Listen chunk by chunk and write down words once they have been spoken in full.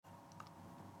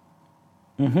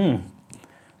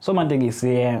So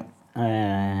Matekisi here,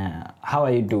 how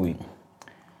are you doing?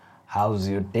 How's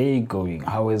your day going?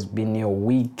 How has been your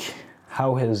week?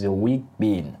 How has your week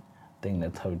been? I think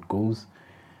that's how it goes.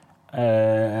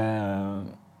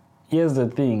 Here's the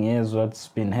thing, here's what's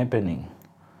been happening.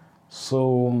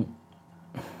 So,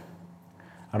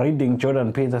 reading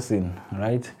Jordan Peterson,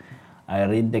 right? I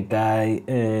read the guy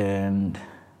and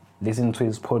listen to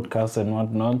his podcast and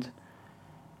whatnot.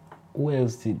 Who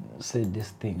else did say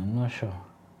this thing? I'm not sure.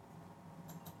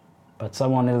 But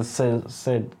someone else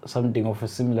said something of a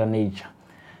similar nature.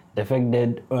 The fact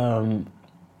that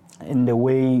in the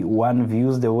way one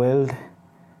views the world,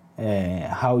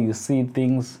 how you see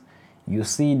things, you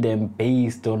see them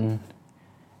based on,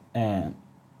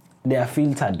 they are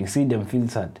filtered, you see them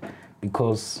filtered.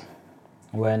 Because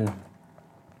when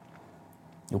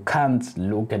you can't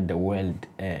look at the world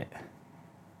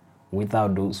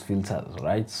without those filters,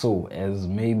 right? So as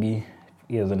maybe,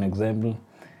 here's an example,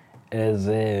 as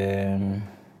a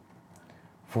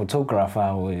photographer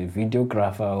or a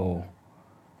videographer or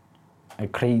a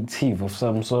creative of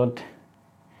some sort,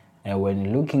 and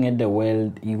when looking at the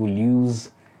world, you will use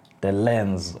the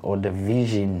lens or the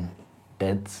vision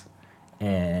that's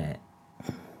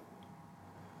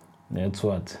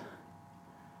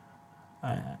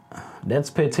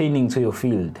that's pertaining to your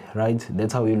field, right?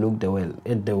 That's how you look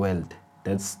at the world.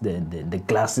 That's the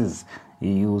glasses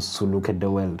you use to look at the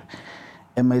world.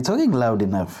 Am I talking loud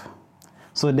enough?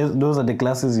 So those are the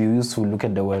glasses you use to look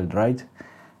at the world, right?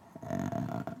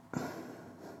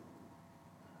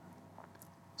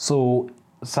 So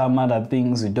some other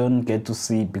things you don't get to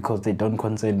see because they don't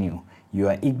concern you. You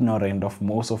are ignorant of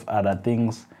most of other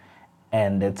things,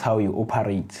 and that's how you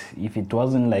operate. If it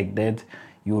wasn't like that,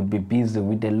 you would be busy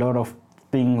with a lot of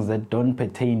things that don't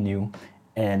pertain you,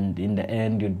 and in the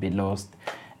end you'd be lost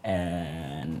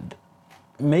and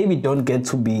maybe don't get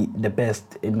to be the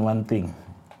best in one thing.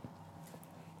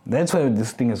 That's where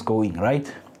this thing is going,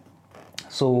 right?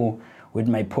 So with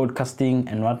my podcasting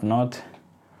and whatnot,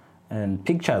 and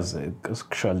pictures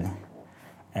actually,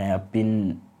 I've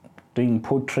been doing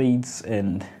portraits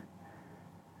and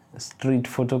street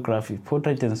photography,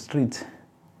 portrait and street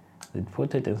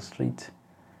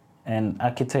and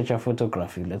architecture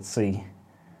photography, let's say.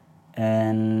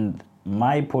 And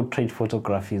my portrait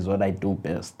photography is what I do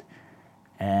best.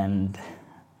 And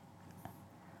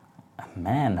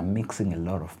man, I'm mixing a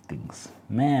lot of things.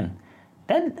 Man,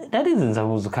 that isn't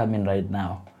supposed to come in right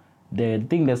now. The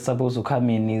thing that's supposed to come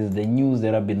in is the news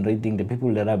that I've been reading, the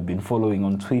people that I've been following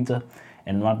on Twitter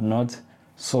and whatnot.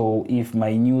 So if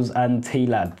my news aren't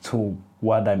tailored to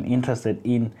what I'm interested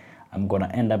in, I'm gonna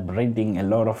end up reading a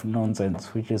lot of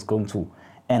nonsense, which is going to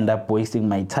end up wasting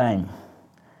my time.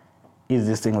 Is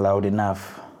this thing loud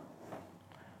enough?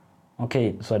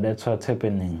 Okay, so that's what's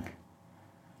happening.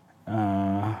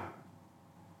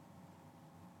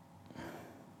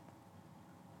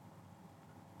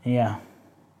 Yeah.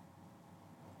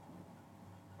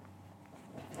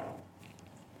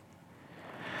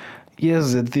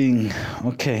 Here's the thing.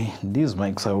 Okay, these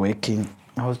mics are working.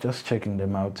 I was just checking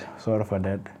them out. Sorry for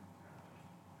that.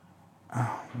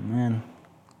 Oh, man.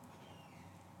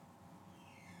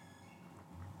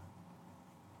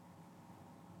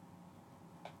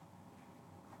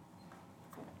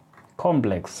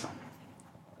 Complex.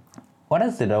 What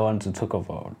else did I want to talk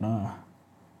about? No.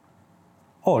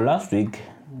 Oh, last week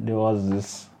there was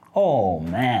this. Oh,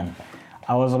 man.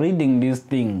 I was reading this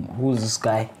thing. Who's this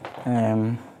guy?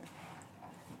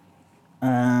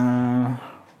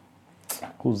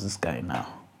 Who's this guy now?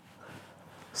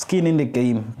 Skin in the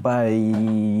Game by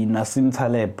Nassim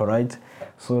Taleb, right?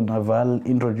 So Naval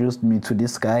introduced me to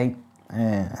this guy.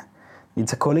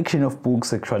 It's a collection of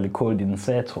books actually called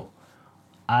Incerto.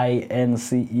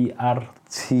 Incerto.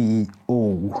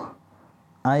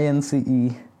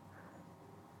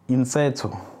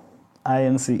 Incerto.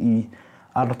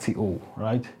 Incerto,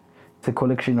 right? It's a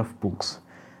collection of books.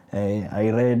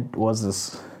 I read was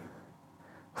this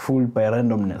Fooled by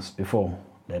Randomness before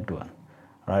that one,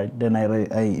 right? Then I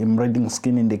am reading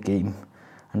Skin in the Game.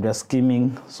 I'm just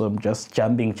skimming, so I'm just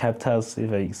jumping chapters.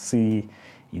 If I see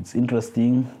it's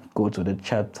interesting, go to the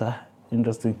chapter.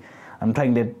 Interesting. I'm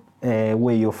trying that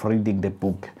way of reading the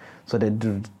book so that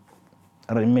it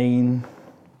remain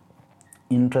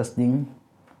interesting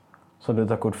so that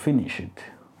I could finish it,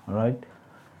 all right?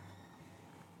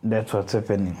 That's what's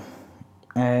happening.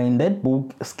 In that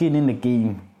book, Skin in the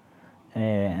Game,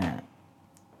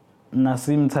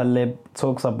 Nassim Taleb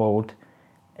talks about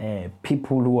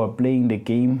people who are playing the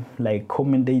game, like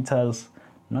commentators,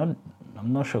 I'm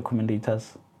not sure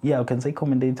commentators. Yeah, I can say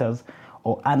commentators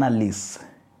or analysts,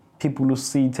 people who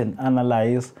sit and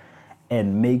analyze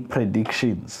and make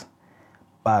predictions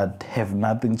but have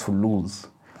nothing to lose.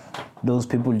 Those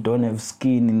people don't have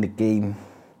skin in the game,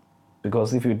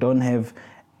 because if you don't have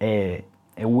a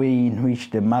way in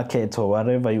which the market or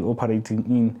whatever you're operating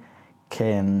in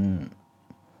can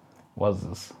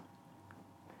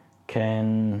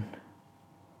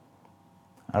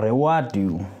reward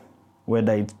you,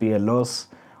 whether it be a loss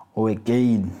or a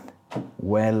gain,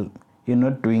 well, you're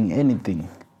not doing anything.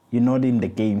 You're not in the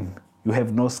game. You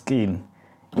have no skin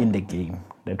in the game.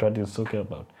 That's what he's talking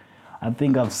about. I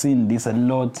think I've seen this a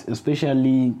lot,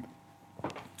 especially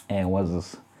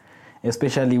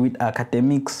especially with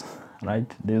academics, right?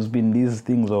 There's been these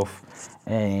things of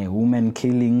women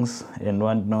killings and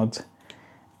whatnot,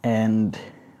 and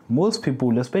most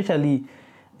people, especially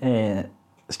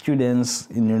students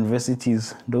in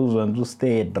universities, those ones who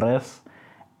stay at dress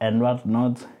and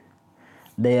whatnot,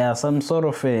 there are some sort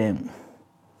of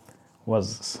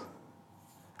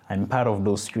I'm part of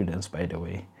those students, by the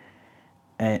way.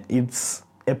 It's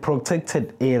a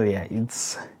protected area.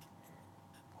 It's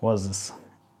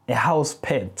a house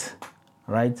pet,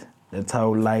 right? That's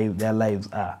how their lives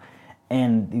are.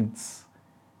 And it's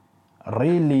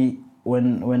really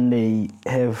when they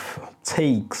have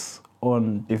takes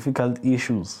on difficult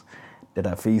issues that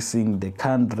are facing the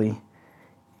country,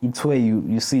 it's where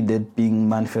you see that being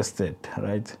manifested,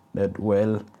 right? That,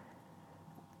 well,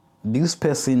 this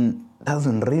person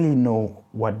doesn't really know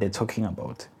what they're talking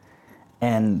about.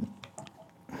 And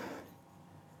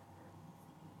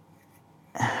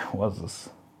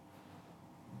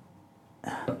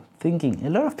thinking, a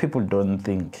lot of people don't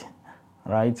think,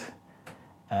 right?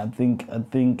 I think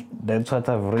that's what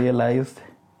I've realized.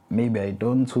 Maybe I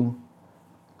don't too.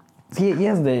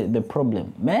 Here's the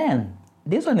problem. Man,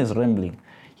 this one is rambling.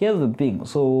 Here's the thing.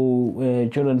 So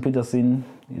Jordan Peterson,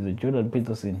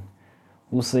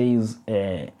 who says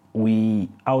we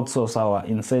outsource our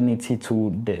insanity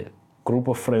to the group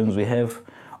of friends we have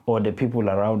or the people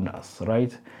around us,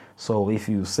 right? So if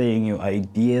you're saying your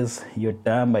ideas, your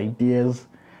dumb ideas,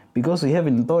 because we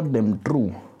haven't thought them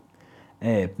through,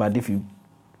 but if you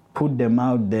put them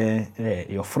out there,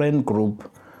 your friend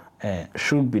group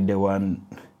should be the one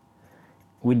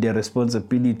with the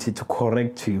responsibility to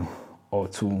correct you or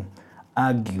to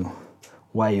argue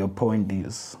why your point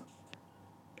is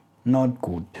not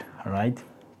good, right?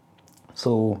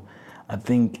 So I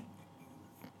think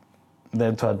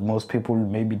that's what most people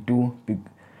maybe do.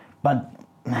 But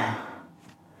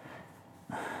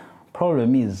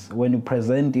problem is when you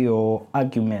present your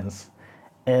arguments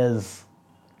as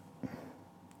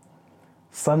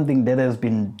something that has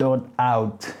been thought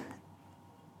out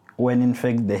when in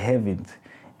fact they haven't,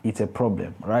 it's a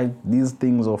problem, right? These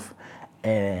things of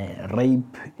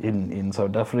rape in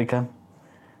South Africa,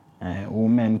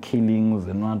 women killings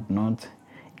and whatnot,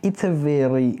 it's a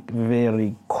very,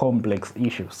 very complex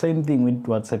issue. Same thing with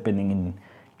what's happening in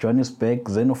Johannesburg,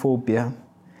 xenophobia.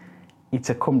 It's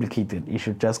a complicated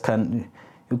issue.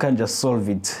 You can't just solve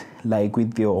it like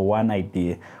with your one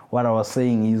idea. What I was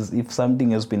saying is, if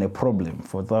something has been a problem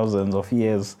for thousands of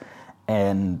years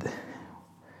and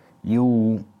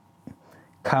you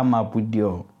come up with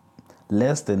your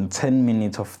less than 10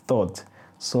 minutes of thought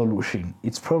solution,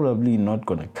 it's probably not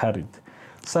going to carry it.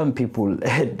 Some people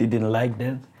didn't like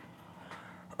that.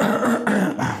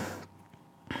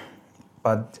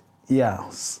 But yeah,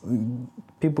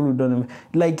 people who don't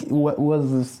like what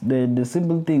was this, the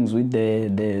simple things with the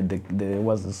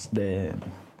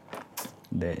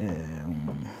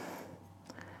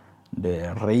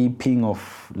raping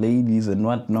of ladies and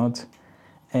whatnot.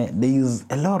 There's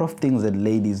a lot of things that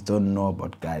ladies don't know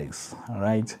about guys,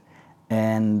 right?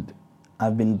 And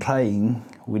I've been trying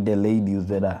with the ladies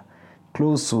that are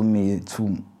close to me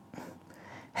to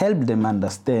help them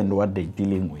understand what they're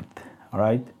dealing with,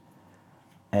 right?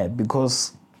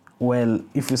 Because, well,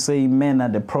 if you say men are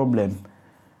the problem,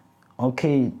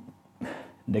 okay,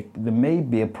 there may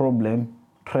be a problem,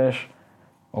 trash,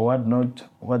 or whatnot,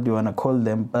 what do you want to call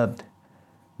them, but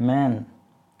man,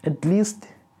 at least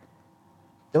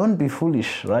don't be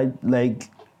foolish, right? Like,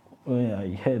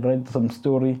 I read some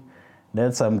story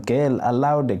that some girl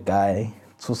allowed a guy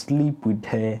to sleep with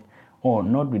her, or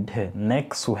not with her,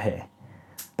 next to her,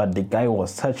 but the guy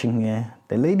was touching her.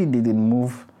 The lady didn't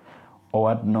move or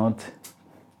whatnot.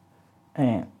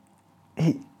 My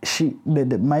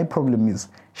problem is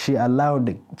she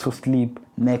allowed to sleep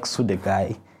next to the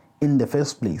guy in the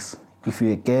first place. If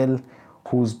you're a girl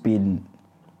who's been,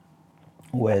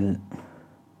 well,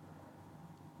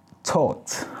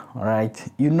 taught,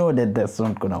 right, you know that that's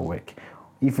not gonna work.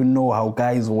 If you know how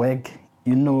guys work,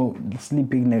 you know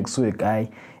sleeping next to a guy,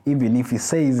 even if he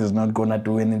says he's not gonna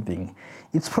do anything,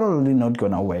 it's probably not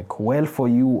gonna work well for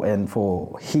you and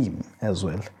for him as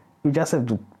well. You just have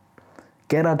to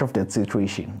get out of that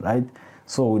situation, right?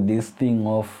 So this thing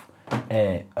of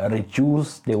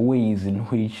reduce the ways in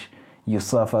which you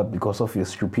suffer because of your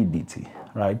stupidity,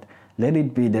 right? Let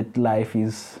it be that life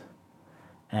is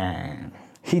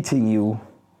hitting you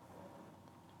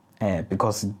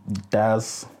because it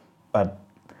does, but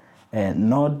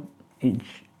not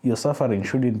your suffering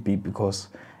shouldn't be because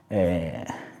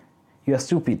you are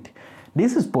stupid.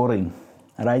 This is boring,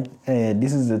 right?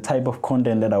 This is the type of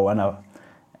content that I wanna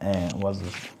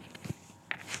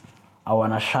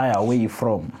shy away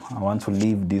from. I want to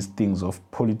leave these things of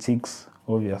politics,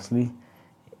 obviously.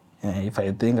 If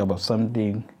I think about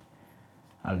something,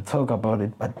 I'll talk about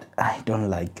it, but I don't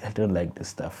like this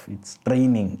stuff. It's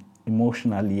draining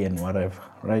emotionally and whatever,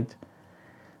 right?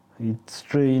 It's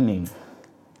draining.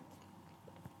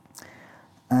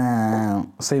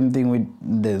 Same thing with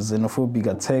the xenophobic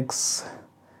attacks.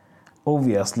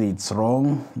 Obviously, it's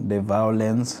wrong. The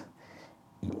violence,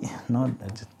 not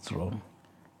that it's wrong.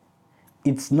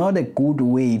 It's not a good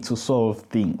way to solve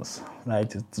things,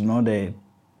 right? It's not a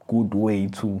good way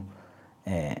to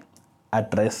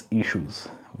address issues,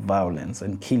 violence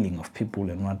and killing of people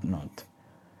and whatnot.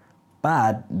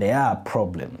 But there are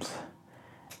problems.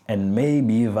 And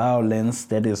maybe violence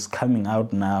that is coming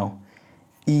out now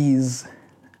is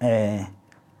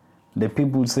the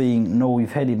people saying, no,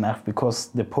 we've had enough, because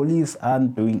the police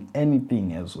aren't doing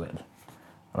anything as well,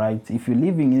 right? If you're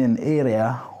living in an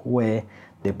area where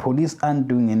the police aren't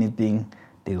doing anything,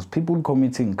 there's people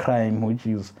committing crime, which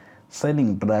is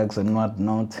selling drugs and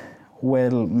whatnot.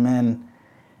 Well, man,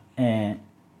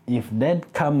 if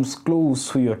that comes close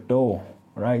to your door,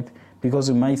 right? Because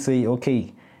you might say,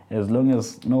 okay, as long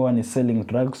as no one is selling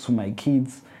drugs to my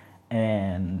kids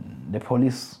and the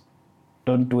police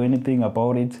don't do anything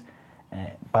about it,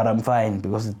 but I'm fine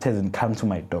because it hasn't come to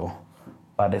my door.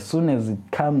 But as soon as it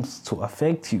comes to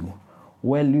affect you,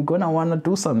 well, you're gonna wanna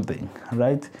do something,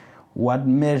 right? What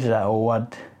measure or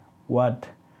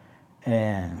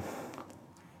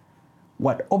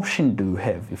what option do you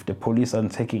have if the police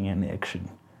aren't taking any action,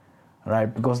 right?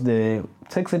 Because the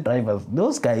taxi drivers,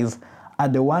 those guys are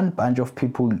the one bunch of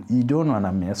people you don't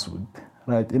wanna mess with,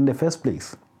 right? In the first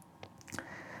place,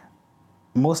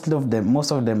 most of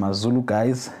them are Zulu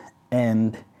guys,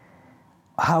 and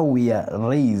how we are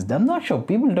raised, I'm not sure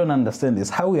people don't understand this.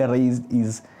 How we are raised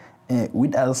is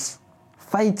with us,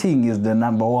 fighting is the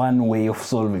number one way of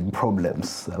solving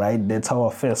problems, right? That's our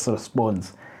first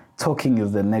response. Talking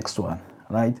is the next one,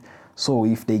 right? So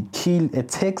if they kill a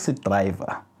taxi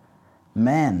driver,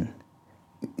 man,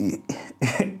 you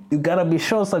gotta be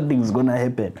sure something's gonna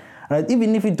happen, right?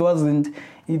 Even if it wasn't,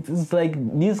 it's like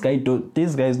these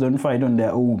guys don't fight on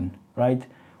their own, right?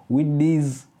 With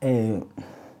these,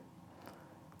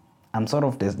 I'm sort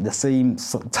of the same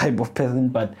type of person,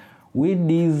 but with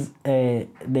these,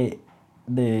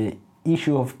 the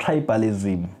issue of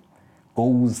tribalism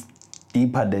goes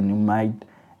deeper than you might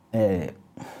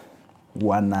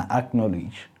wanna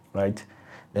acknowledge, right?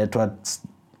 That's what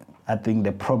I think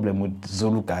the problem with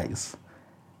Zulu guys,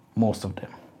 most of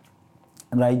them,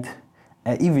 right?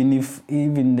 Even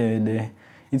the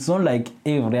it's not like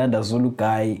every other Zulu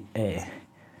guy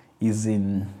is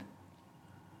in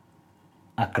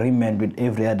agreement with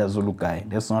every other Zulu guy.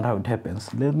 That's not how it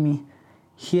happens. Let me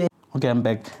hear. Okay, I'm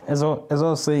back. As I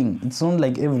was saying, it's not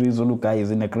like every Zulu guy is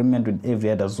in agreement with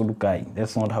every other Zulu guy.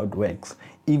 That's not how it works.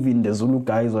 Even the Zulu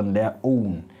guys on their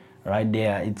own, right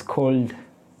there, it's called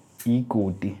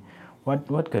igodi.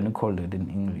 What can you call it in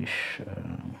English?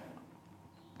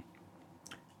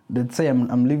 Let's say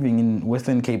I'm living in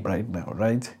Western Cape right now,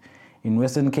 right? In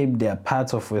Western Cape, there are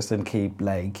parts of Western Cape,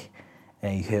 like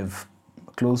you have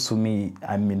close to me,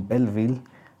 I'm in Bellville,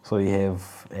 so you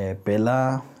have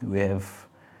Bella, we have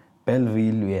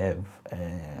Bellville, we have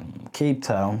Cape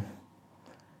Town,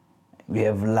 we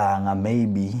have Langa,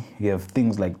 maybe, you have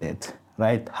things like that,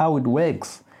 right? How it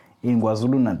works in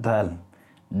KwaZulu-Natal,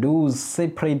 those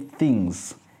separate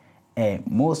things,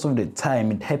 most of the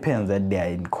time it happens that they are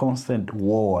in constant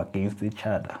war against each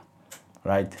other,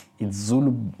 right? It's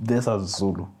Zulu versus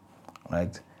Zulu,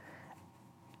 right?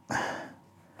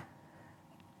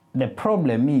 The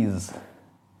problem is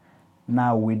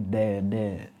now with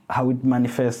the how it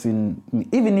manifests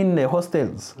even in the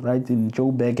hostels, right? In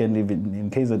Joburg and even in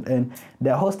KZN,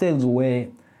 there are hostels where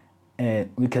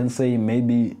we can say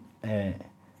maybe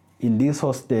in this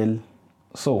hostel.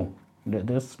 So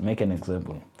let's make an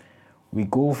example. We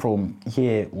go from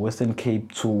here, Western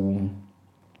Cape, to,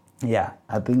 yeah,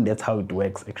 I think that's how it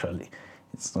works actually.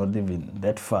 It's not even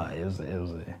that far as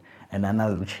an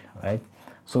analogy, right?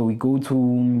 So we go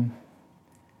to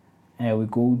we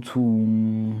go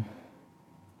to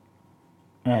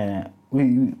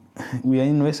we are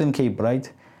in Western Cape,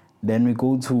 right? Then we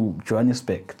go to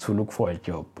Johannesburg to look for a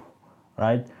job,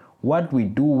 right? What we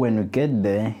do when we get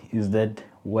there is that,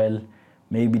 well,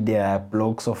 maybe there are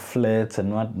blocks of flats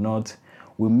and whatnot.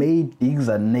 We may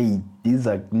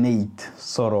designate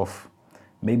sort of,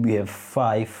 maybe we have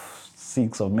 5,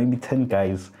 6, or maybe 10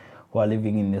 guys who are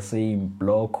living in the same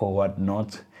block or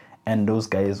whatnot, and those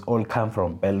guys all come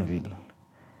from Bellville.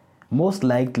 Most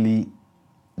likely,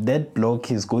 that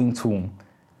block is going to,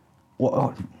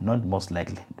 well, not most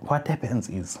likely, what happens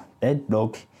is that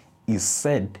block is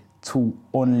said to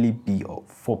only be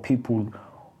for people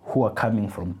who are coming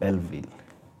from Bellville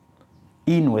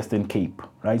in Western Cape,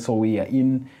 right? So we are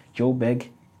in Joburg,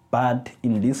 but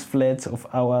in these flats of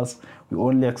ours, we're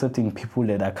only accepting people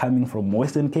that are coming from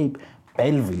Western Cape,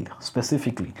 Bellville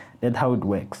specifically. That's how it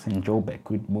works in Joburg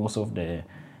with most of the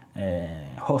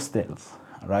hostels,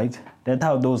 right? That's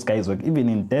how those guys work. Even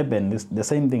in Durban, the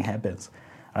same thing happens,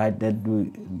 right? That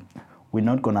we're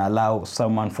not going to allow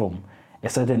someone from a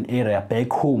certain area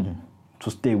back home to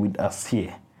stay with us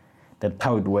here. That's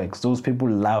how it works. Those people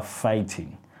love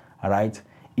fighting, all right?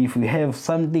 If we have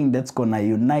something that's going to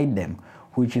unite them,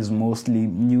 which is mostly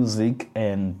music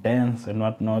and dance and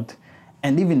whatnot,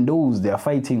 and even those, they are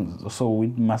fighting. So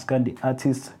with Maskandi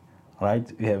artists,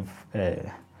 right, we have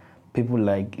people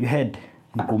like, you had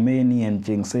Nkumeni and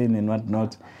Jengsen and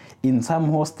whatnot. In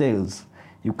some hostels,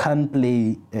 you can't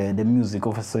play the music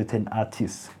of a certain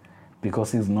artist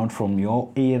because he's not from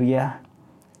your area,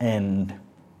 and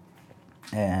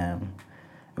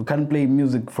you can't play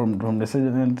music from the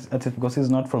certain artist because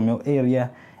he's not from your area,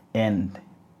 and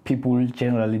people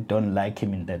generally don't like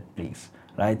him in that place,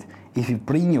 right? If you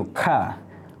bring your car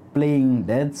playing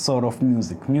that sort of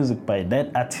music by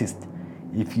that artist,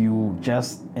 if you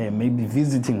just maybe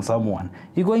visiting someone,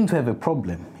 you're going to have a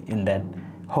problem in that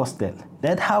hostel.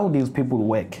 That's how these people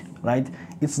work, right?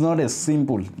 It's not as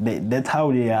simple. That's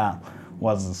how they are.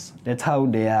 That's how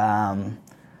they are.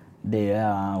 They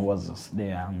are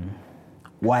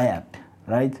wired,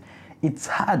 right? It's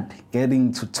hard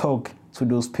getting to talk to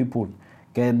those people,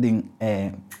 getting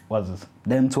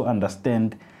them to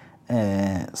understand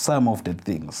some of the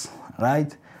things,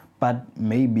 right? But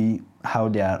maybe how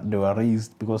they were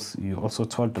raised, because you also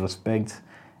taught respect,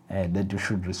 that you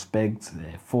should respect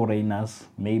foreigners.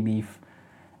 Maybe if,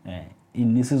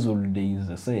 in isiZulu there is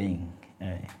a saying,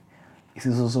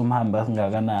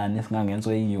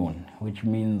 which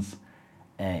means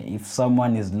if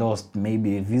someone is lost,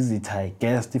 maybe a visitor, a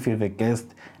guest, if you have a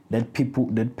guest, that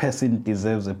person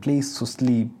deserves a place to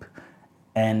sleep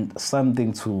and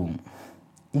something to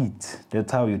eat.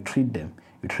 That's how you treat them.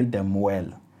 You treat them well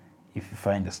if you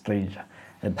find a stranger.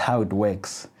 That's how it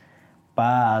works.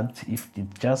 But if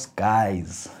it's just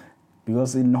guys,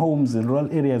 because in homes, in rural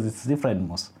areas, it's different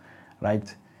most,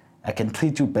 right? I can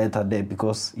treat you better there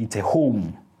because it's a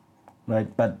home, right?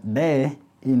 But there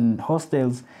in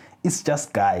hostels, it's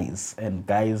just guys, and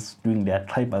guys doing their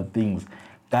tribal things.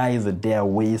 Guys at their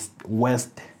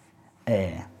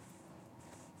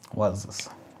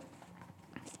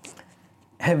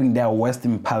having their West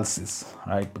impulses,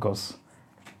 right? Because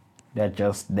they're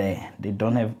just there. They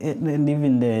don't have, and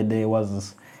even there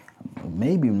was,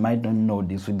 maybe you might not know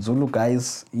this, with Zulu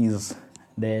guys is,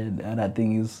 the other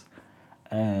thing is,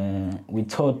 we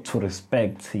taught to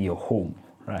respect your home,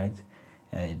 right?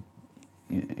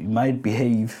 You might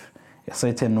behave a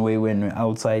certain way when you're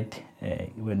outside,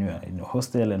 when you're in a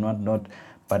hostel and whatnot,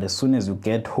 but as soon as you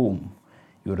get home,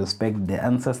 you respect the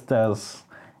ancestors.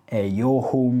 Your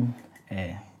home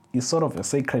is sort of a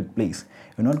sacred place.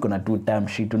 You're not gonna do damn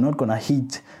shit. You're not gonna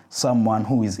hit someone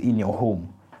who is in your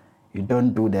home. You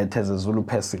don't do that as a Zulu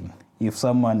person. If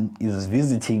someone is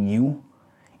visiting you,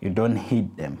 you don't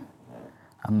hit them.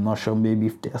 I'm not sure, maybe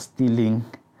if they're stealing.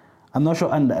 I'm not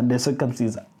sure under the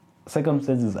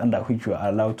circumstances under which you are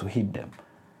allowed to hit them.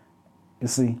 You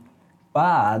see?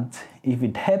 But if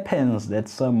it happens that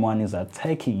someone is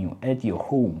attacking you at your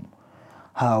home,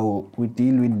 how we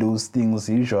deal with those things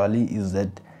usually is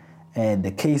that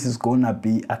the case is gonna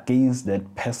be against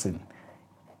that person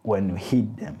when you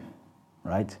hit them,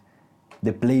 right?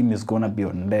 The blame is gonna be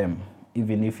on them,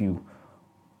 even if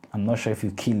I'm not sure if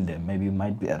you kill them, maybe you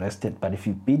might be arrested, but if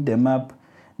you beat them up,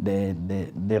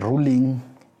 the ruling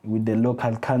with the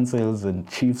local councils and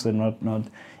chiefs and whatnot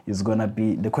is gonna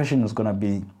be, the question is gonna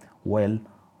be, well,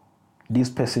 this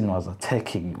person was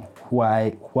attacking you.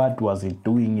 Why? What was he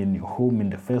doing in your home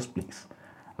in the first place,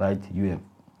 right? You have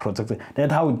protected.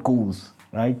 That's how it goes,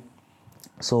 right?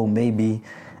 So maybe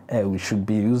we should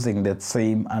be using that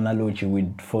same analogy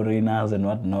with foreigners and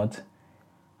whatnot.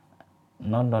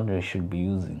 Not that we should be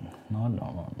using.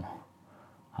 No.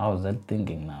 How was that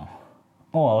thinking now?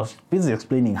 Oh, I was busy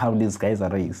explaining how these guys are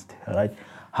raised, right?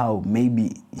 How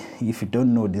maybe if you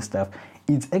don't know this stuff,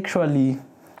 it's actually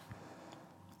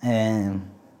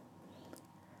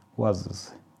what's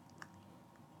this?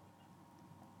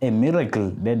 A miracle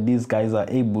that these guys are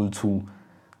able to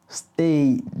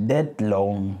stay that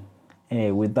long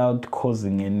without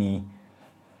causing any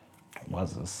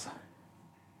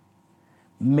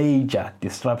major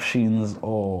disruptions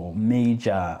or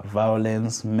major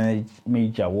violence,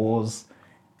 major wars,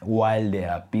 while they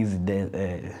are busy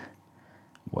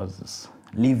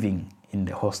living in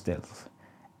the hostels.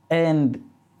 And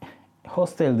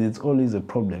hostels is always a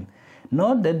problem.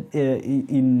 Not that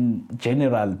in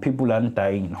general people aren't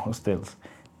dying in hostels.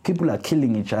 People are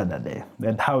killing each other there.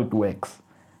 That's how it works.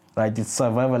 Right? It's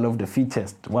survival of the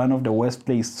fittest. One of the worst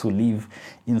places to live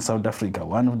in South Africa.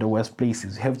 One of the worst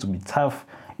places. You have to be tough.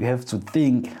 You have to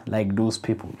think like those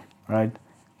people. Right?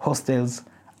 Hostels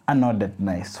are not that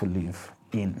nice to live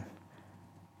in.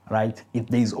 Right?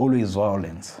 There is always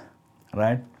violence.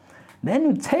 Right? Then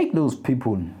you take those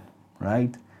people,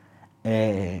 right?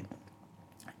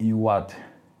 You what?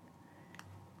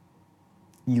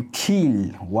 You kill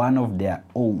one of their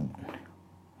own.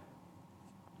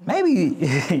 Maybe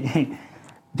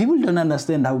people don't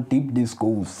understand how deep this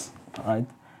goes, right?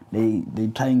 They're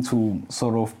trying to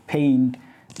sort of paint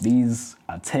these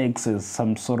attacks as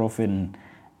some sort of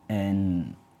a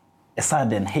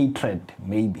sudden hatred,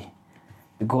 maybe.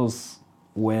 Because,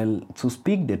 well, to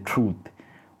speak the truth,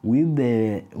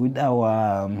 with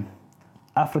our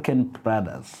African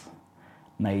brothers,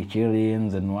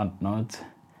 Nigerians and whatnot,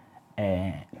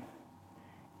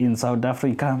 in South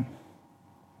Africa,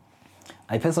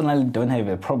 I personally don't have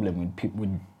a problem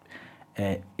with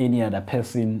any other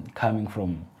person coming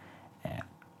from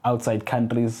outside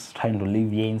countries trying to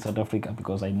live here in South Africa,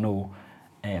 because I know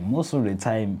most of the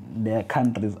time their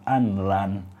countries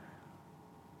unrun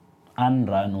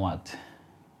what?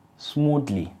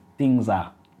 Smoothly. Things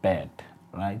are bad,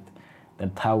 right?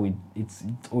 That's how it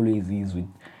always is with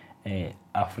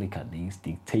Africa. These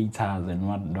dictators and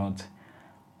whatnot.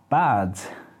 But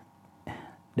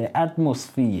the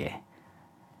atmosphere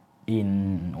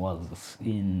in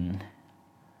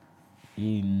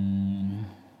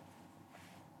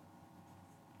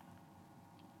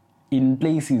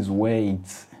places where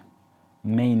it's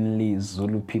mainly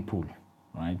Zulu people,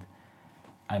 right?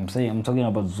 I'm talking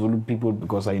about Zulu people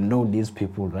because I know these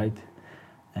people, right?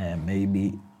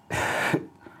 Maybe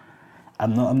I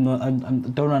don't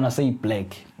want to say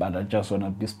black, but I just want to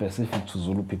be specific to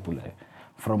Zulu people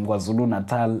from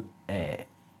KwaZulu-Natal,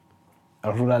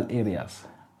 rural areas,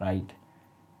 right?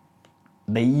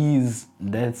 There is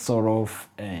that sort of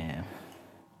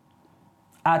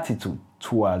attitude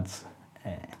towards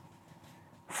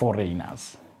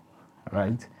foreigners,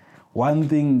 right? One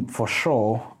thing for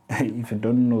sure, if you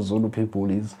don't know Zulu people,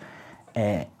 is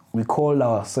we call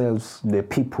ourselves the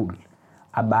people,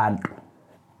 abantu,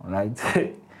 right?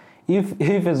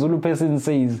 if a Zulu person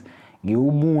says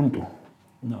ngiwumuntu,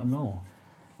 no,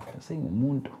 they're saying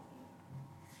umuntu,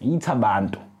 it's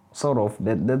abantu, sort of.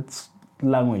 That's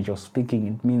language of speaking.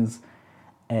 It means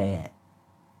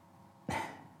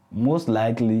most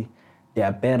likely they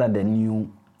are better than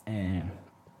you.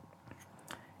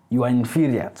 You are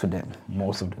inferior to them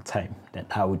most of the time.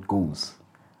 That's how it goes,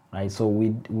 right? So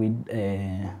with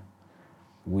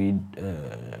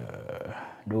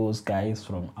those guys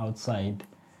from outside,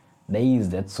 there is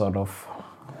that sort of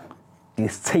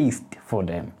distaste for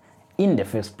them in the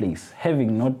first place.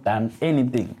 Having not done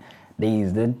anything, there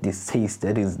is that distaste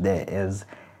that is there as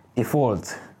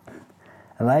default,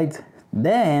 right?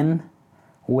 Then,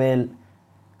 well,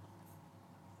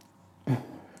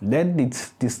 that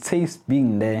distaste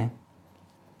being there,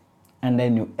 and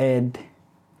then you add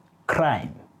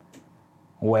crime.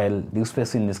 Well, this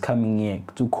person is coming here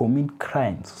to commit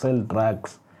crime, to sell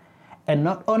drugs. And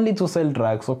not only to sell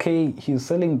drugs, okay, he's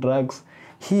selling drugs,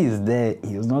 he is there,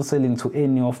 he is not selling to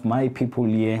any of my people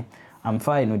here. I'm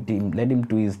fine with him, let him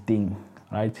do his thing,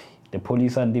 right? The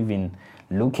police aren't even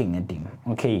looking at him.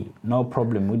 Okay, no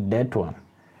problem with that one.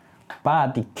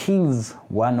 But he kills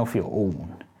one of your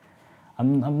own.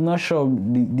 I'm not sure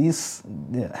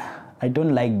I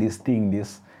don't like this thing,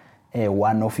 this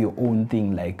one of your own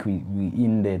thing, like we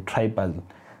in the tribal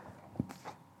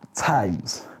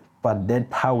times. But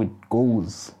that's how it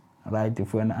goes, right?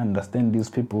 If we want to understand these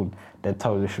people, that's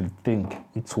how they should think.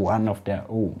 It's one of their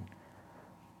own,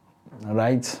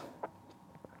 right?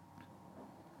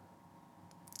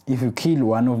 If you kill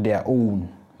one of their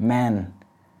own, man,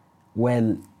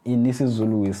 well, in this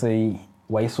Zulu we say,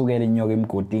 waisukele nyoka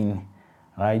emgodini,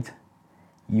 right?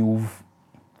 you've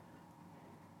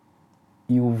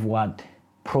what?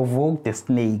 Provoked the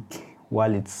snake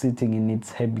while it's sitting in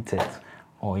its habitat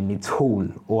or in its hole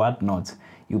or whatnot.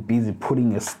 You're busy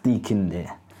putting a stick in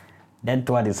there. That's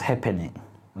what is happening,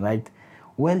 right?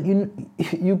 Well,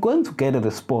 you're going to get a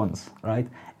response, right?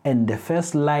 And the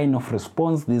first line of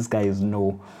response these guys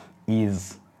know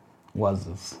is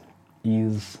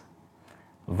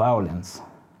violence,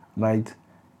 right?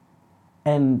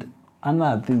 And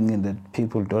another thing that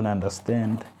people don't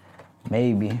understand,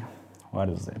 maybe, what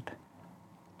is it?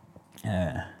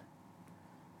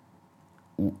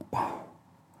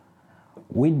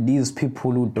 With these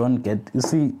people who don't get, you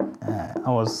see,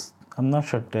 I'm not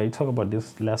sure, did I talk about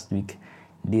this last week?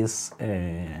 This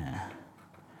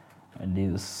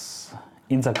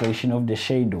integration of the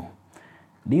shadow.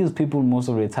 These people most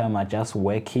of the time are just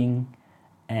working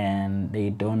and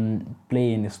they don't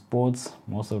play any sports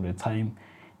most of the time.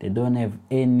 They don't have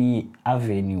any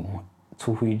avenue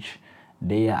to which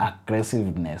their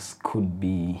aggressiveness could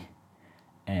be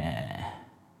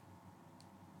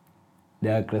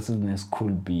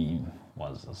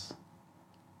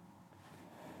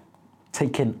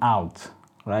taken out,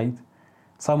 right?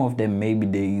 Some of them, maybe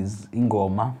there is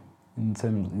ingoma, in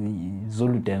terms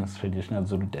Zulu dance, traditional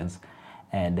Zulu dance,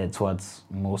 and that's what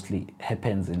mostly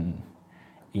happens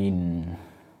in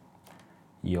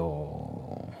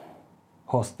your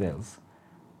hostels.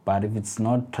 But if it's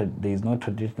not, there is no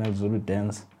traditional Zulu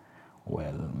dance,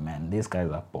 well, man, these guys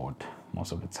are bored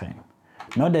most of the time.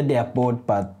 Not that they are bored,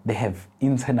 but they have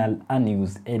internal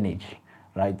unused energy,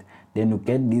 right? Then you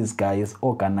get these guys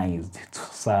organized to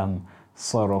some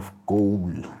sort of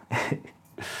goal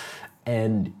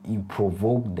and you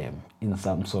provoke them in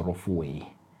some sort of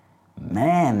way.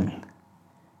 Man,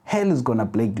 hell is gonna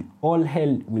break, all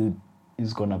hell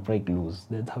is gonna break loose.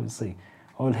 That's how you say.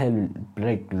 All hell will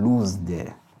break loose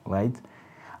there, right?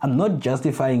 I'm not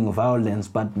justifying violence,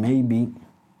 but maybe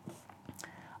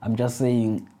I'm just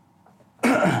saying,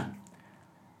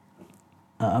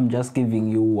 I'm just giving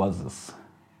you was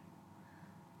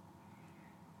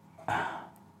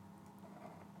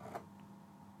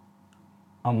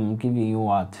I'm giving you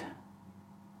what?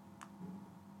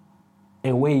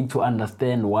 A way to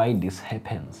understand why this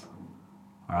happens,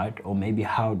 right? Or maybe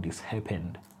how this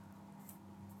happened,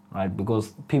 right?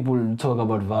 Because people talk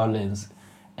about violence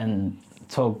and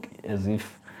talk as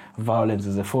if violence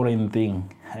is a foreign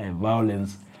thing.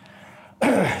 Violence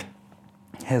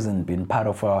hasn't been part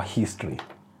of our history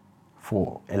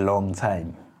for a long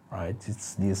time, right?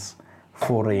 It's this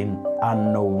foreign,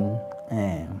 unknown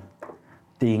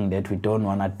thing that we don't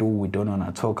want to do, we don't want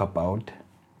to talk about.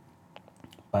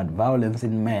 But violence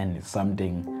in men is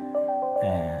something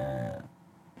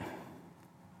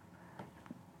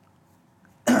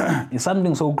it's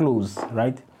something so close,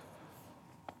 right?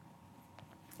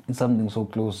 It's something so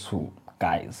close to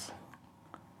guys.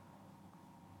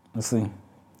 You see,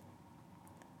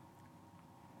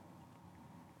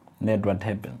 that's what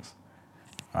happens,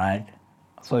 right?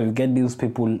 So you get these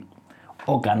people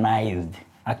organized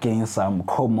against some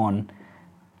common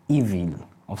evil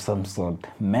of some sort.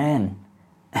 Man,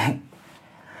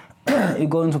 you're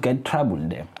going to get trouble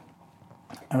there,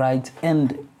 right?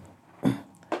 And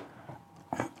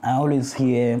I always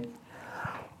hear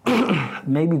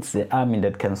maybe it's the army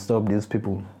that can stop these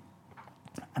people,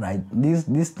 right?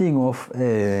 This thing of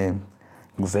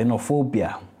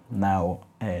xenophobia now,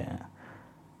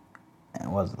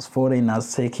 was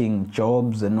foreigners taking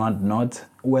jobs and whatnot.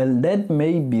 Well, that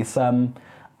may be some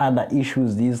other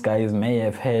issues these guys may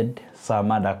have had,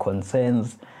 some other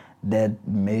concerns that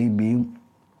maybe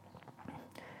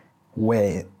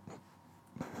were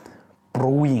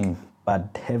brewing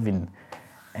but haven't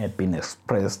been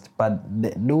expressed. But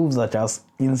those are just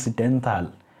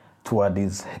incidental to what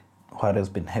has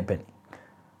been happening,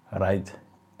 right?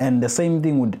 And the same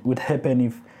thing would happen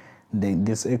if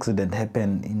this accident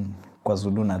happened in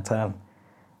KwaZulu-Natal.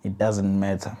 It doesn't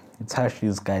matter. It's harsh,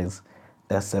 these guys.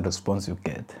 That's the response you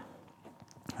get,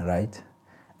 right?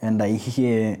 And I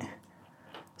hear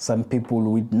some people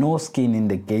with no skin in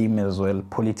the game as well,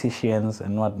 politicians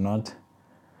and whatnot.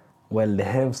 Well, they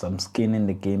have some skin in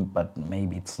the game, but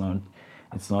maybe it's not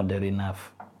that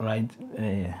enough, right?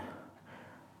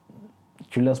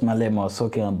 Julius Malema was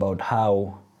talking about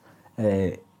how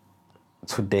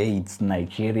today it's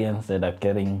Nigerians that are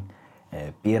getting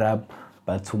beat up,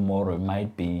 but tomorrow it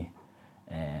might be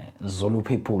Zulu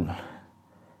people,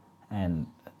 and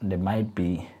they might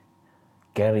be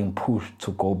getting pushed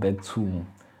to go back to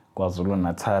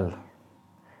KwaZulu-Natal.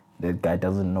 That guy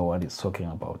doesn't know what he's talking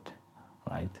about,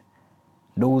 right?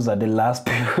 Those are the last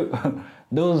people.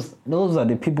 those are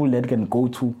the people that can go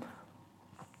to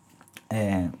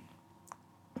uh,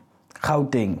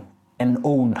 Gauteng and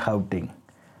own Gauteng.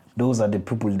 Those are the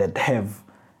people that have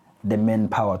the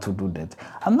manpower to do that.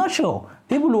 I'm not sure.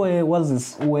 People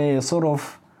were sort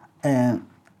of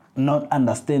not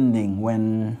understanding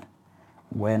when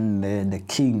the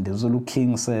king, the Zulu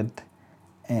king, said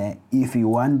if he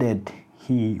wanted,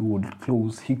 he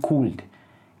could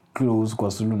close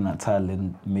KwaZulu-Natal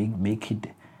and make it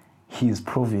his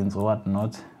province or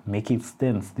whatnot, make it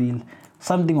stand still,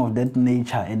 something of that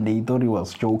nature, and they thought he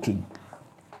was joking.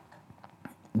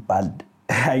 But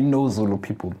I know Zulu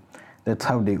people. That's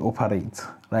how they operate,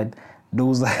 right?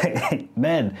 Those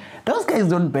man, those guys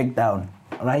don't back down,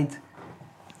 right?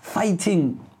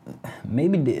 Fighting,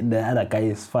 maybe the other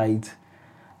guys fight.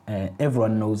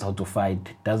 Everyone knows how to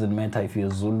fight. Doesn't matter if you're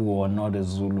Zulu or not a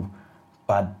Zulu,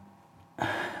 but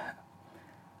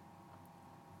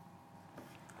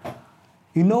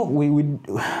you know,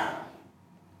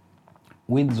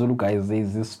 with Zulu guys,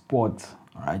 there's this sport,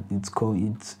 right?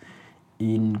 It's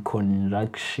in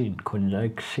conjunction.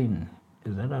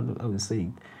 Is that how I would say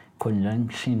it?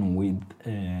 Conjunction with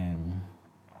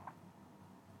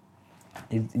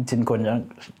it's in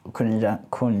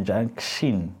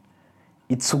conjunction.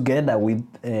 It's together with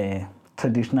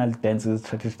traditional dances,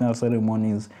 traditional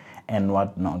ceremonies, and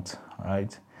whatnot,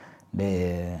 right?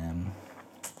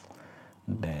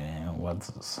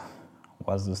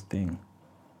 What's this thing?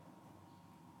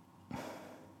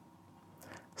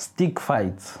 Stick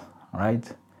fights,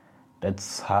 right?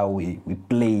 That's how we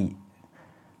play,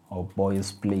 or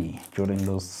boys play during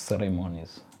those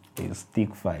ceremonies. They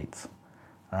stick fights,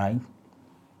 right?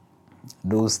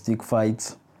 Those stick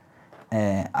fights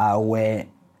are where,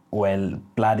 well,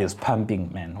 blood is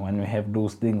pumping, man. When we have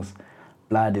those things,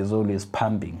 blood is always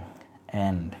pumping,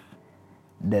 and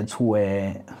that's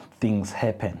where things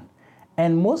happen.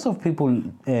 And most of people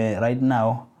right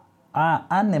now are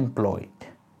unemployed.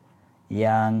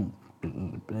 Young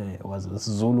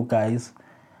Zulu guys,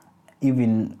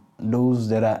 even those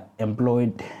that are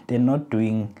employed, they're not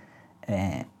doing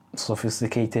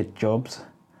sophisticated jobs,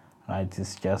 right?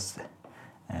 It's just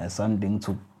something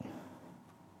to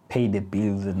pay the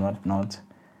bills and whatnot.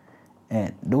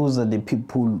 Those are the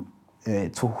people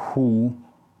to who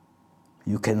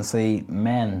you can say,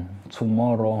 man,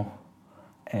 tomorrow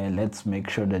let's make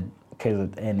sure that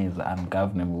KZN is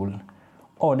ungovernable,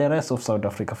 or the rest of South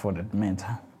Africa for that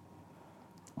matter.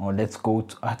 Or let's go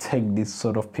to attack these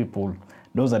sort of people.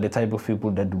 Those are the type of people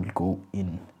that will go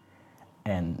in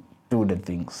and do the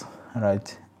things,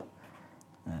 right?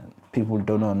 People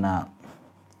don't know now.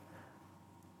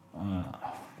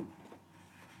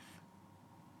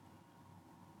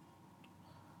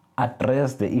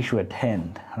 Address the issue at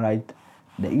hand, right?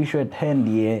 The issue at hand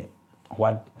here,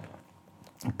 what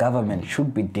government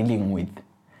should be dealing with,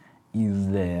 is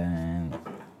the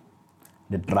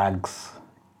drugs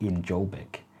in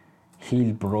Joburg,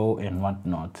 Hillbrow and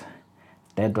whatnot.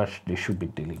 That's what they should be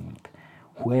dealing with.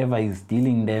 Whoever is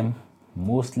dealing them,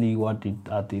 mostly what it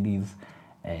is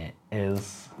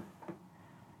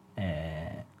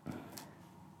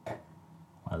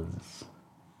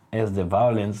as the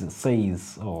violence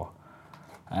says, or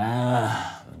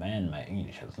man, my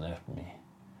English has left me.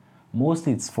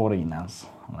 Mostly it's foreigners,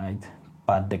 right?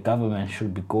 But the government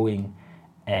should be going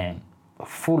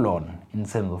full on in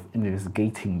terms of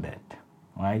investigating that,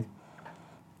 right?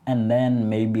 And then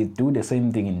maybe do the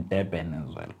same thing in Durban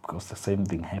as well, because the same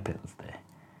thing happens there.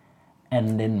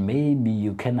 And then maybe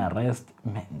you can arrest,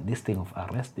 man, this thing of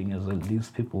arresting as well, these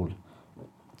people,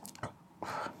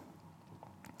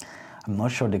 I'm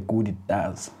not sure the good it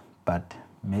does, but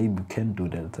maybe you can do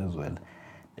that as well.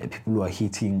 The people who are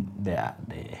hitting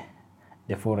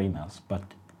the foreigners, but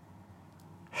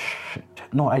shit.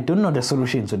 No, I don't know the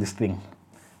solution to this thing.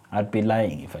 I'd be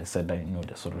lying if I said I know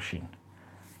the solution.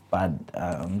 But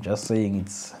I'm just saying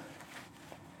it's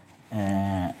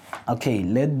okay.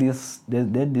 Let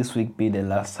this week be the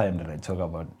last time that I talk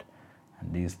about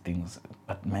these things.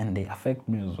 But man, they affect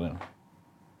me as well.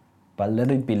 But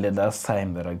let it be the last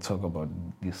time that I talk about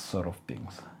these sort of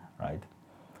things, right?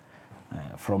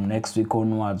 From next week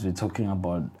onwards, we're talking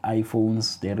about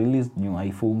iPhones. They released new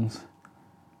iPhones.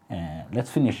 Let's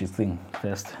finish this thing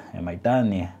first. Am I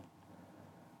done here?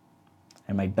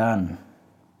 Am I done?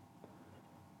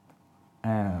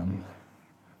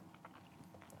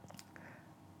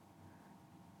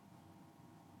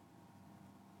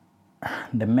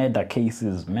 The murder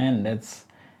cases, man,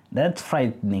 that's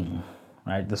frightening,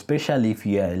 right? Especially if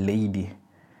you're a lady,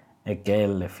 a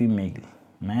girl, a female,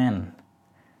 man.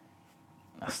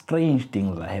 Strange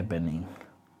things are happening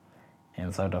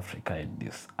in South Africa at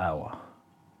this hour.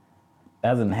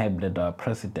 Doesn't help that our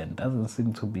president doesn't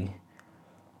seem to be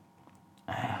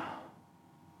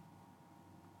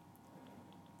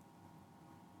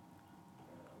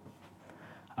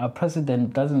our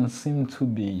president doesn't seem to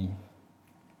be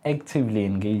actively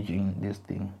engaging this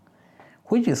thing,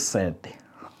 which is sad,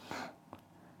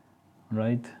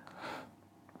 right?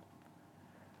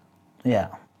 Yeah.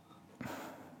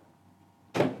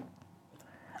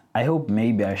 I hope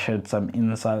maybe I shared some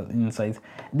insights.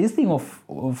 This thing of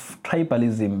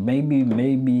tribalism, maybe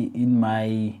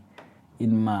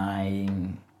in my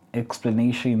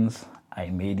explanations, I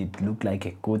made it look like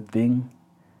a good thing.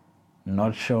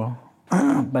 Not sure,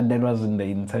 but that wasn't the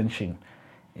intention.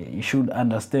 You should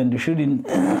understand. You shouldn't.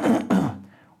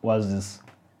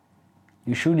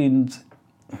 You shouldn't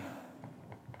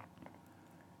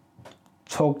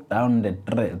talk down the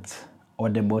threat or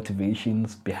the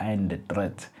motivations behind the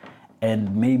threat,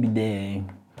 and maybe the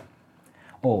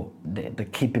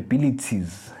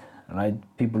capabilities, right?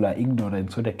 People are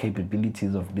ignorant to the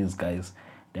capabilities of these guys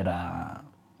that are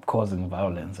causing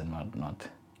violence and whatnot.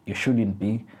 You shouldn't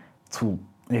be to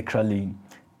actually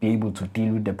be able to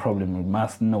deal with the problem. You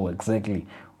must know exactly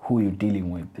who you're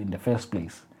dealing with in the first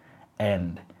place,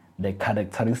 and the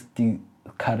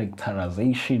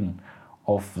characterization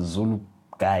of Zulu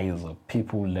guys or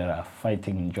people that are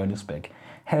fighting in Johannesburg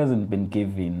hasn't been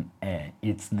given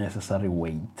its necessary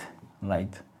weight,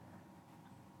 right?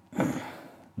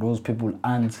 Those people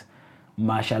aren't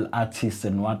martial artists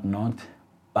and whatnot,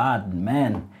 but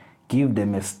man, give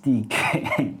them a stick.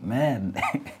 Man.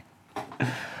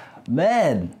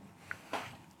 Man.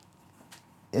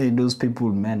 Those people,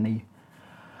 man,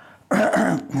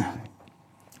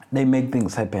 they make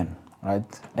things happen,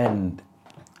 right? And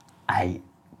I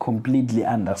completely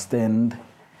understand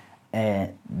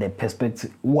the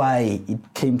perspective why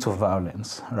it came to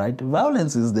violence, right?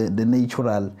 Violence is the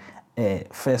natural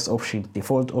first option,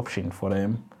 default option for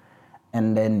them,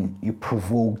 and then you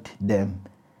provoked them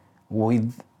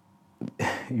and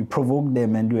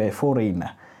you're a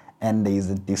foreigner, and there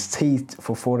is a distaste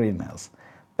for foreigners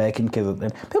back in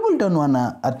KZN. People don't want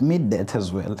to admit that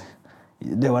as well.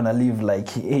 They want to live like,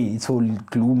 hey, it's all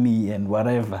gloomy and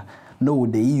whatever. No,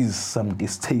 there is some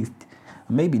distaste.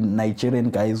 Maybe Nigerian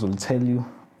guys will tell you,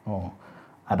 or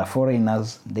other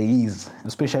foreigners, there is,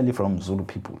 especially from Zulu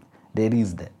people, there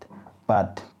is that.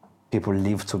 But people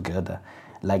live together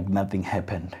like nothing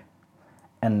happened.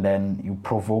 And then you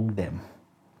provoke them.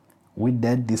 With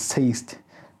that distaste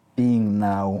being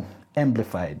now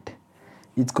amplified,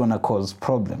 it's gonna cause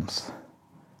problems,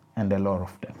 and a lot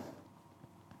of them,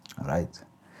 right?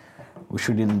 We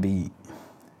shouldn't be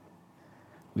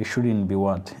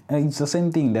what? It's the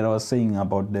same thing that I was saying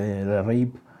about the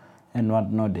rape and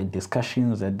whatnot, the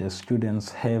discussions that the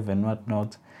students have and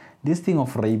whatnot. This thing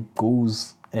of rape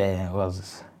goes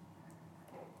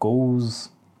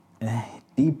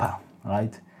deeper,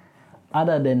 right?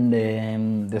 Other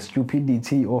than the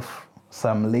stupidity of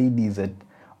some ladies,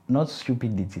 not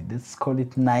stupidity, let's call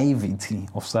it naivety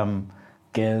of some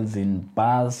girls in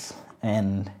bars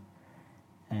and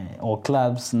or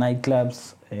clubs,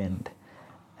 nightclubs, and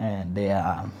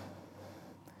their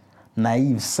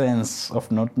naive sense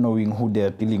of not knowing who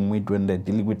they're dealing with when they're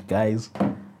dealing with guys.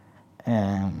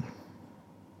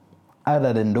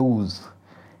 Other than those,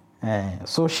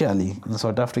 socially in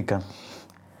South Africa,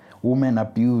 women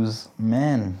abuse,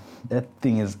 man, that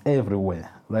thing is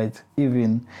everywhere, right?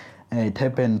 Even it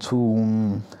happened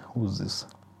to, who's this?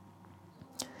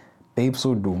 Babe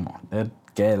Sodumo, that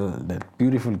girl, that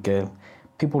beautiful girl.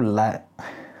 People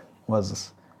was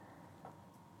this?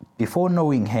 Before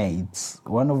knowing her, it's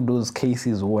one of those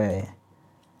cases where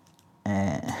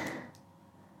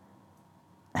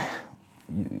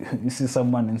you see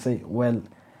someone and say, well,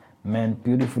 man,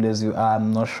 beautiful as you are,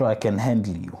 I'm not sure I can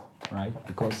handle you, right?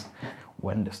 Because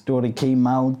when the story came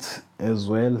out as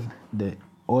well,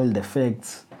 all the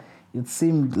facts, it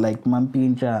seemed like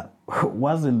Mampintsha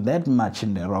wasn't that much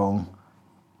in the wrong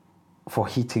for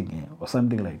hitting her or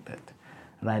something like that,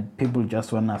 right? People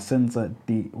just want to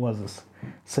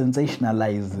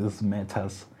sensationalize these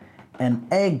matters and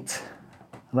act,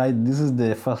 right? This is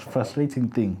the frustrating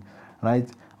thing, right?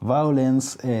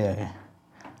 Violence,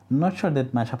 not sure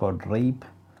that much about rape,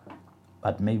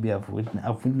 but maybe I've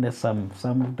witnessed some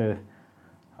of the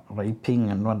raping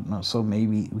and whatnot, so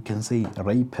maybe we can say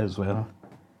rape as well.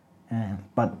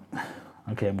 But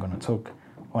okay, I'm gonna talk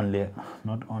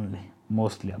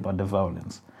mostly about the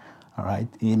violence. All right,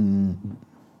 in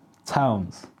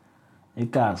towns,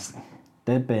 Ekasi,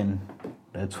 Durban,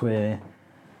 that's where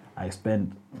I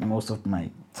spent most of my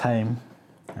time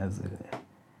as a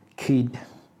kid.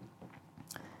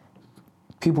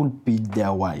 People beat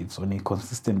their wives on a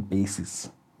consistent basis.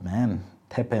 Man,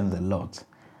 it happens a lot.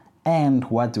 And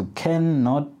what you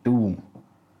cannot do,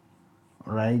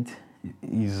 right,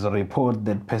 is report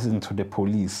that person to the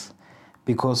police.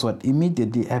 Because what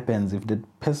immediately happens if the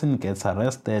person gets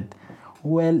arrested,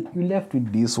 well, you're left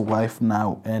with this wife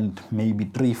now and maybe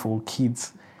 3-4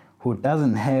 kids who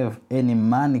doesn't have any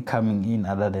money coming in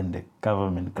other than the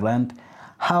government grant.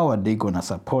 How are they going to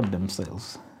support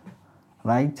themselves?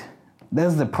 Right?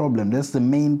 That's the problem. That's the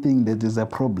main thing that is a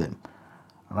problem.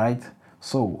 Right?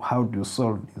 So how do you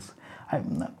solve this?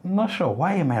 I'm not sure.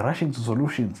 Why am I rushing to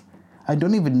solutions? I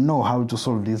don't even know how to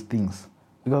solve these things.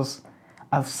 Because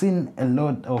I've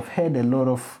heard a lot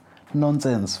of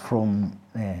nonsense from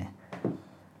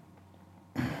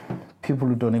people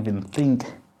who don't even think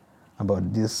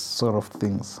about these sort of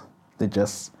things. They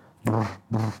just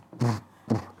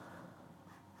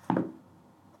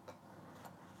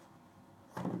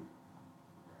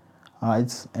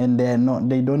right? And they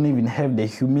don't even have the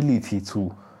humility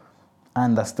to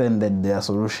understand that their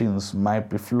solutions might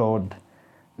be flawed.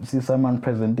 You see someone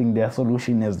presenting their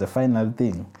solution as the final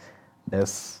thing.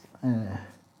 That's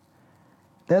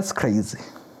crazy.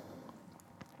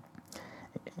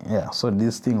 Yeah, so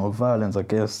this thing of violence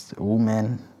against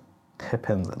women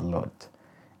happens a lot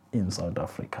in South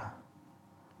Africa,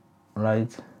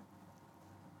 right?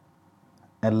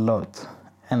 A lot.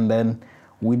 And then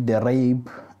with the rape,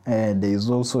 there is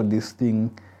also this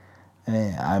thing.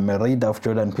 I'm a reader of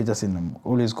Jordan Peterson. I'm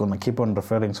always going to keep on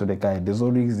referring to the guy. There's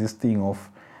always this thing of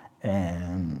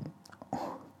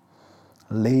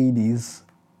ladies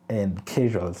and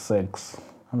casual sex,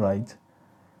 right?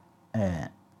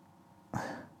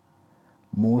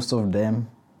 Most of them,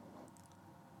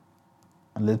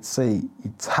 let's say,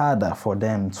 it's harder for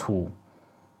them to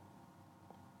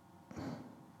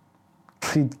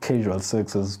treat casual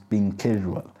sex as being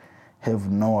casual,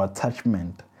 have no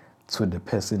attachment to the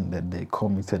person that they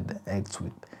committed the act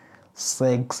with.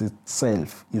 Sex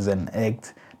itself is an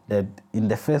act that in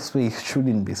the first place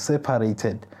shouldn't be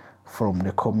separated from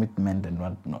the commitment and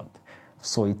whatnot.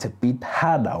 So it's a bit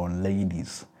harder on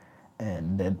ladies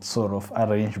and that sort of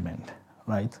arrangement,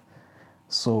 right?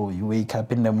 So you wake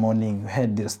up in the morning, you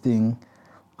had this thing,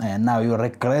 and now you're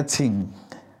regretting.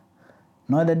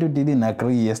 Not that you didn't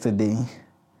agree yesterday,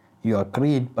 you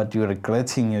agreed, but you're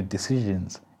regretting your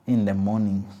decisions in the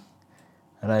morning,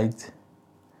 right?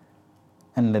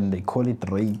 And then they call it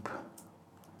rape.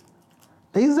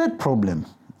 There is that problem.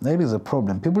 There is a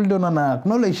problem. People don't want to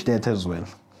acknowledge that as well,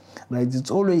 right? It's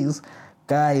always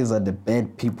guys are the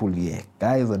bad people here.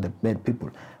 Guys are the bad people.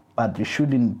 But you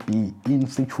shouldn't be in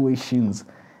situations,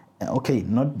 okay,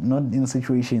 not in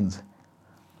situations,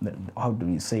 how do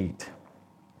we say it?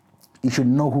 You should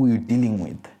know who you're dealing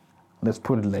with. Let's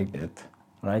put it like that,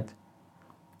 right?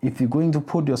 If you're going to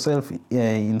put yourself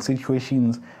in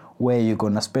situations where you're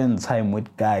going to spend time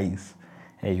with guys,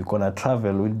 you're going to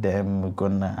travel with them, you're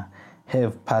going to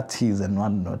have parties and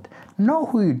whatnot, know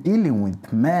who you're dealing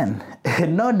with, man.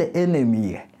 Not the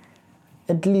enemy.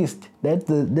 At least that's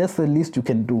the least you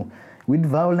can do. With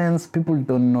violence, people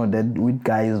don't know that with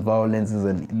guys, violence is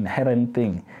an inherent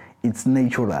thing. It's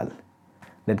natural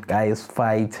that guys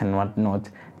fight and whatnot.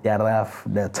 They're rough,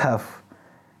 they're tough.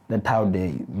 That's how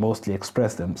they mostly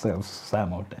express themselves,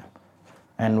 some of them,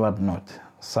 and whatnot.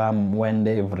 Some, when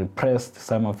they've repressed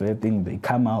some of their things, they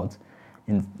come out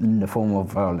in the form of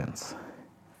violence.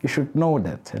 You should know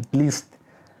that, at least,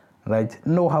 right?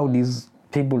 Know how these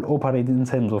people operate in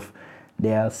terms of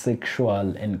their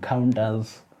sexual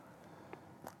encounters,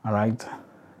 all right?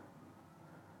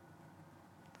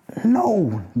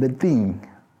 Know the thing,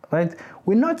 right?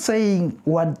 We're not saying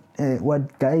what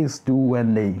guys do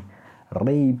when they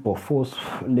rape or force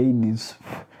ladies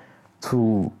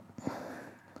to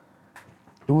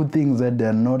do things that they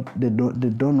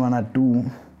don't want to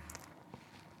do.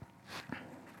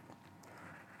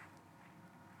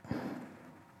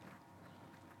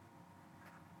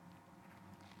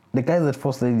 The guys that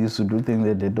force ladies to do things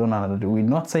that they don't want to do, we're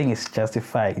not saying it's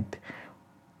justified,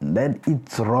 that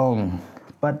it's wrong.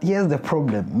 But here's the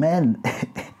problem, man.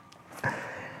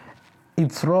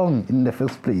 It's wrong in the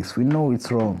first place. We know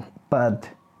it's wrong, but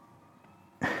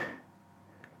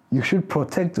you should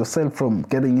protect yourself from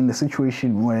getting in a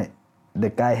situation where the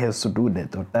guy has to do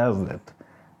that or does that,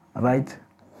 right?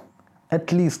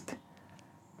 At least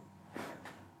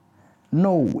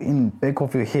know in the back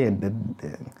of your head that,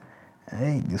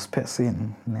 hey, this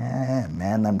person, nah,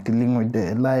 man, I'm dealing with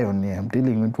the lion here, I'm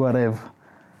dealing with whatever.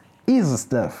 Easy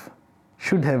stuff.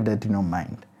 Should have that in your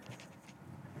mind.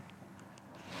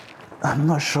 I'm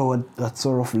not sure what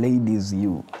sort of ladies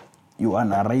you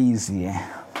wanna raise here.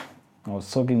 I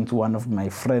was talking to one of my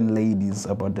friend ladies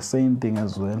about the same thing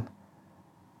as well.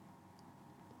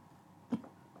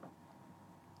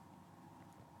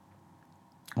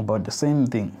 about the same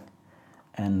thing,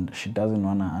 and she doesn't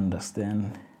want to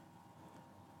understand.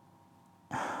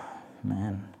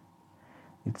 Man,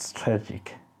 it's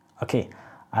tragic. Okay,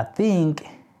 I think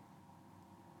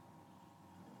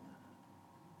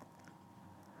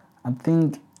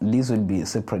this would be a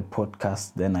separate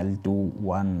podcast. Then I'll do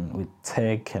one with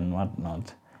tech and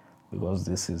whatnot, because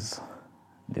this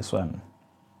one.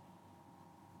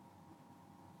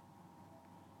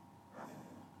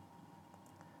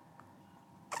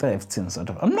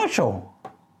 I'm not sure.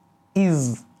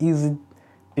 Is it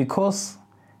because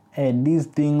these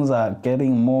things are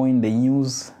getting more in the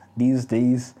news these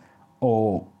days,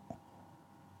 or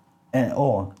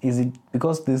is it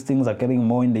because these things are getting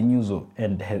more in the news,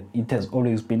 and it has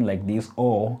always been like this,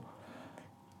 or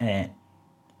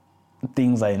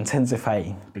things are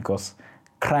intensifying because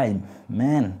crime,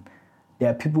 man, there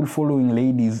are people following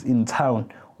ladies in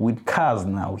town with cars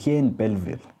now here in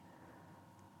Belleville.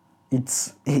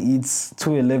 It's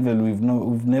to a level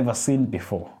we've never seen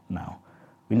before now.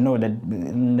 We know that,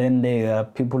 and then there are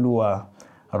people who are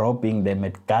robbing them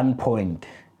at gunpoint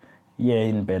here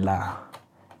in Bella.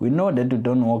 We know that you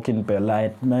don't walk in Bella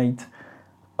at night,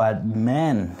 but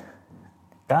man,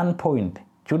 gunpoint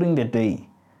during the day,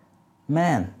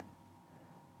 man,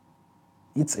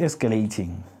 it's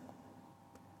escalating.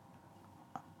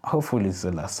 Hopefully it's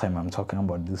the last time I'm talking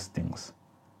about these things.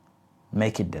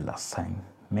 Make it the last time.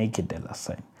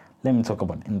 Let me talk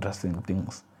about interesting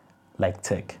things like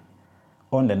tech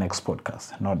on the next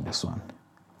podcast, not this one.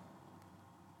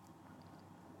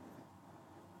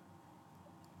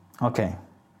 Okay,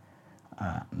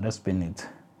 that's been it.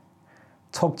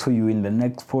 Talk to you in the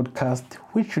next podcast,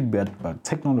 which should be about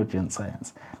technology and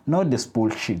science. Not this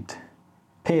bullshit.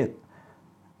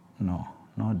 No,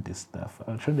 not this stuff.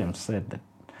 I should have said that.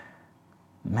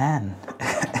 Man.